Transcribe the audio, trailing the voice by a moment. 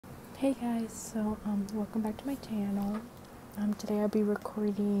Hey guys, so welcome back to my channel. Today I'll be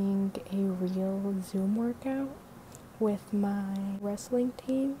recording a real Zoom workout with my wrestling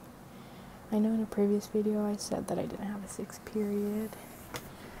team. I know in a previous video I said that I didn't have a 6th period,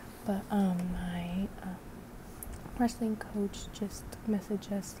 but my wrestling coach just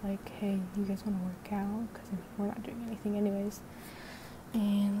messaged us like, hey, you guys want to work out? Because we're not doing anything anyways.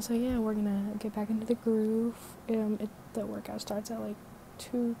 And so yeah, we're gonna get back into the groove. The workout starts at like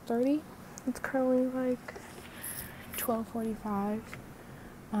 2:30. It's currently like 12:45.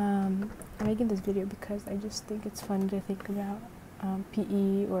 I'm making this video because I just think it's fun to think about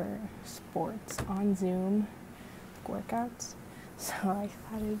PE or sports on Zoom workouts. So I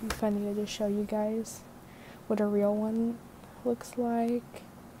thought it'd be funny to just show you guys what a real one looks like.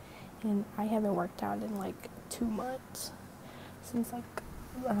 And I haven't worked out in like 2 months since like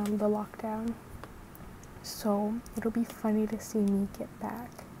the lockdown. So it'll be funny to see me get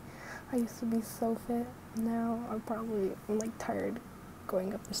back. I used to be so fit. Now I'm like tired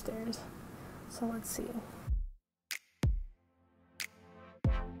going up the stairs. So let's see.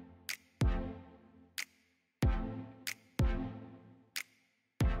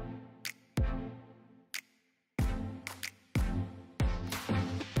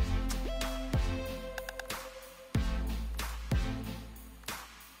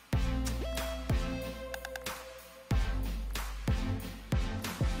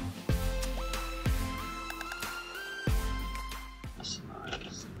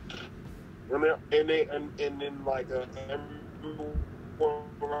 And then like everyone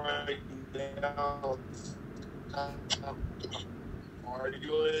right now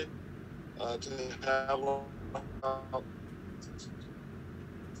arguing to have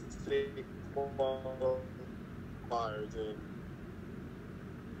state qualifiers, and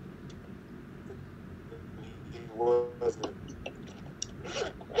he wasn't.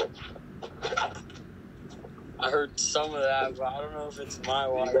 I heard some of that, but I don't know if it's my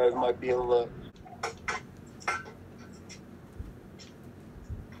wife. You guys might be in luck.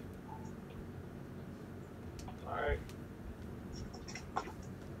 Alright.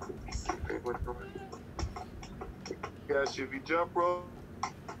 You guys should be jump rope.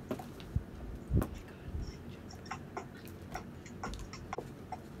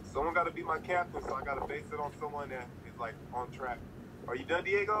 Someone got to be my captain, so I got to base it on someone that is like on track. Are you done,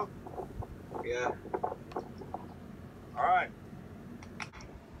 Diego? Yeah. All right.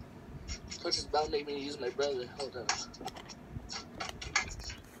 Coach is about to make me use my brother. Hold on.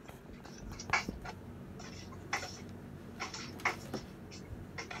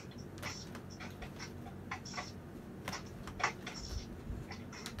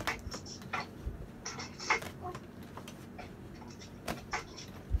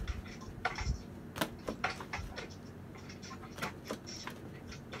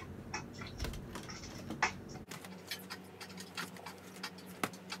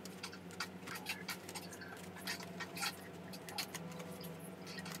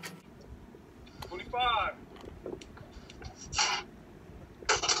 Five.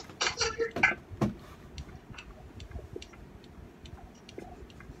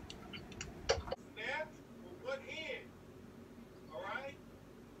 Snap with one hand. All right.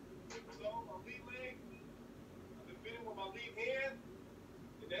 So my lead leg, I'm defending with my lead hand,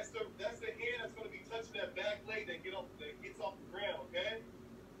 and that's the hand that's going to be touching that back leg that gets off the ground. Okay.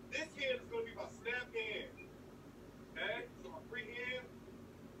 This hand is going to be my snap hand. Okay. So my free hand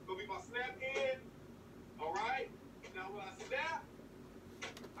is going to be my snap hand. All right. Now when I snap,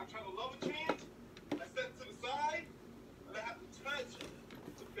 I try to lower change. I step to the side, and I have to touch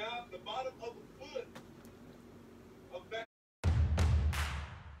the bottom of the foot of that.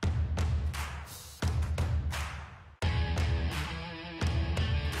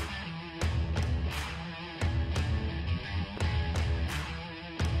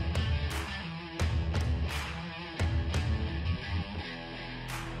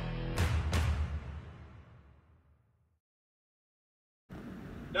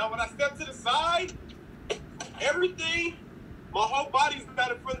 Now, when I step to the side, everything, my whole body's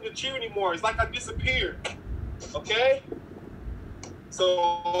not in front of the chair anymore. It's like I disappeared. Okay?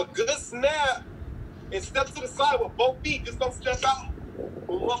 So, a good snap and step to the side with both feet. Just don't step out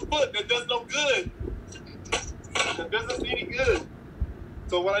with one foot. That does no good. That doesn't do any good.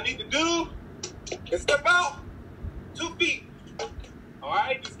 So, what I need to do is step out 2 feet. All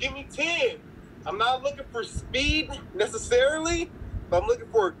right? Just give me 10. I'm not looking for speed necessarily. I'm looking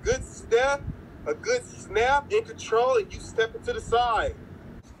for a good step, a good snap in control, and you step into the side.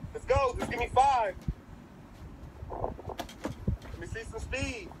 Let's go. Just give me 5. Let me see some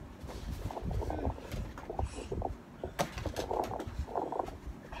speed.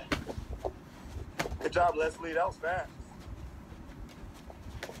 Good job, Leslie. That was fast.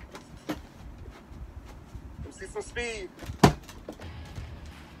 Let me see some speed.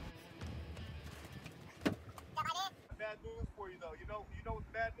 Bad news for you, though. You know what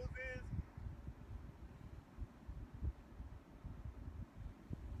the bad news is?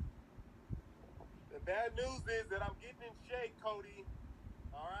 The bad news is that I'm getting in shape, Cody.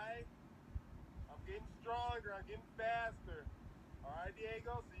 All right? I'm getting stronger. I'm getting faster. All right,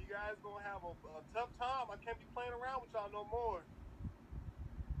 Diego? So you guys going to have a tough time. I can't be playing around with y'all no more.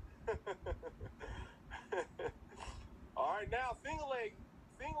 All right, now single leg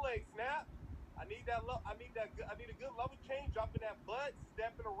snap. I need a good level change, dropping that butt,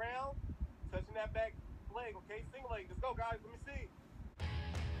 stepping around, touching that back leg. Okay, single leg. Let's go, guys. Let me see.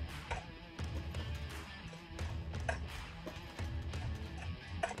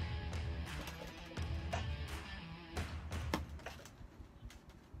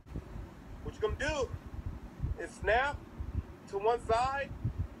 What you're gonna do is snap to one side.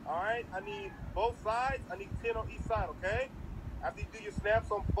 All right, I need both sides. I need 10 on each side, okay? After you do your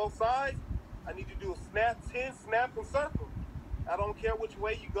snaps on both sides, I need you to do a snap, 10, snap, and circle. I don't care which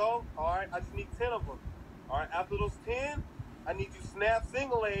way you go, all right? I just need 10 of them. All right, after those 10, I need you to snap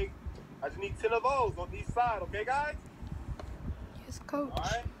single leg. I just need 10 of those on each side, okay, guys? Yes, coach. All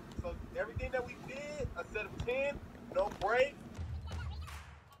right, so everything that we did, a set of 10, no break.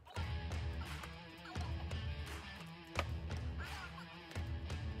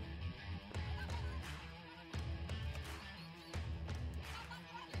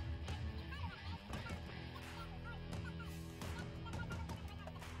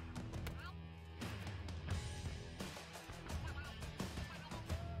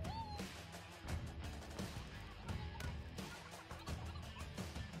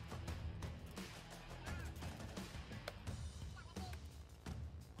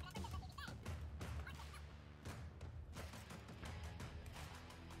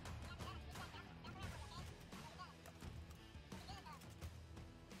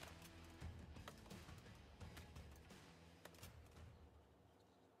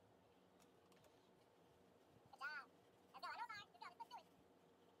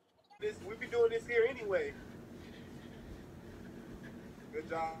 We'll be doing this here anyway. Good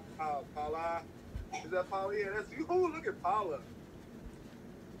job, Paula. Is that Paula? Yeah, that's you. Ooh, look at Paula.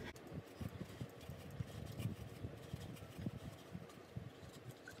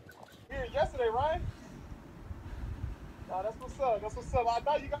 Here yesterday, right? Oh, that's what's up. That's what's up. I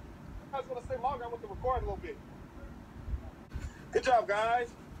thought you guys were gonna stay longer. I went to record a little bit. Good job, guys.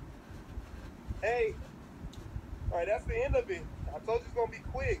 Hey. All right, that's the end of it. I told you it's gonna be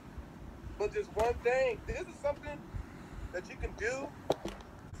quick. But just one thing, this is something that you can do,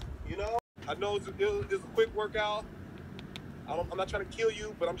 you know? I know it's a quick workout. I'm not trying to kill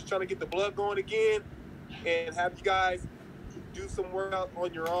you, but I'm just trying to get the blood going again and have you guys do some workout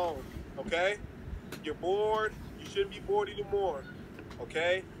on your own, okay? You're bored, you shouldn't be bored anymore,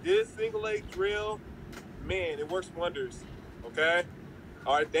 okay? This single leg drill, man, it works wonders, okay?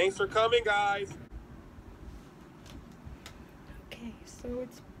 All right, thanks for coming, guys. Okay, so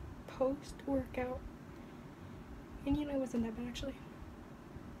it's post-workout, and it wasn't that bad actually.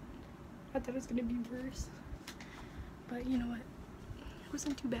 I thought it was gonna be worse, but you know what, it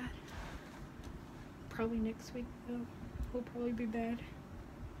wasn't too bad. Probably next week though will probably be bad,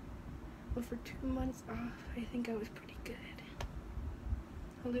 but for 2 months off I think I was pretty good.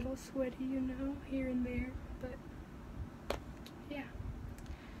 A little sweaty, here and there, but yeah.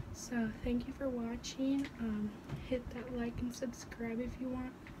 So thank you for watching. Hit that like and subscribe if you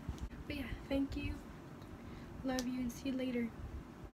want. But yeah, thank you, love you, and see you later.